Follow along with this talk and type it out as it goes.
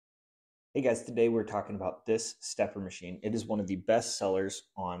Hey guys, today we're talking about this stepper machine. It is one of the best sellers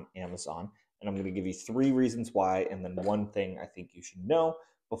on Amazon, and I'm going to give you three reasons why, and then one thing I think you should know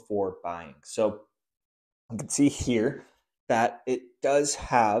before buying. So you can see here that it does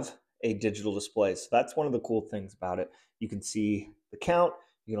have a digital display. So that's one of the cool things about it. You can see the count,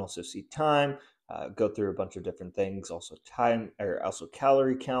 you can also see time, go through a bunch of different things, also time or also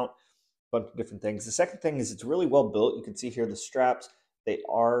calorie count, bunch of different things. The second thing is it's really well built. You can see here the straps, they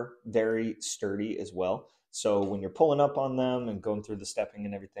are very sturdy as well. So when you're pulling up on them and going through the stepping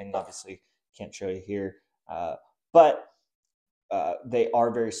and everything, obviously can't show you here, but they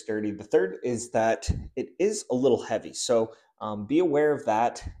are very sturdy. The third is that it is a little heavy. So be aware of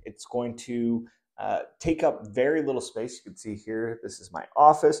that. It's going to take up very little space. You can see here, this is my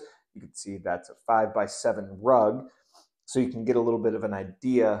office. You can see that's a 5x7 rug. So you can get a little bit of an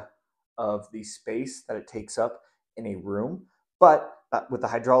idea of the space that it takes up in a room. But with the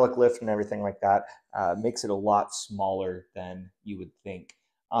hydraulic lift and everything like that, makes it a lot smaller than you would think.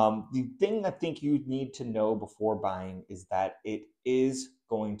 The thing I think you need to know before buying is that it is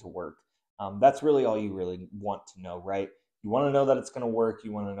going to work. That's really all you really want to know, right? You want to know that it's going to work.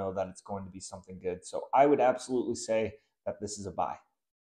 You want to know that it's going to be something good. So I would absolutely say that this is a buy.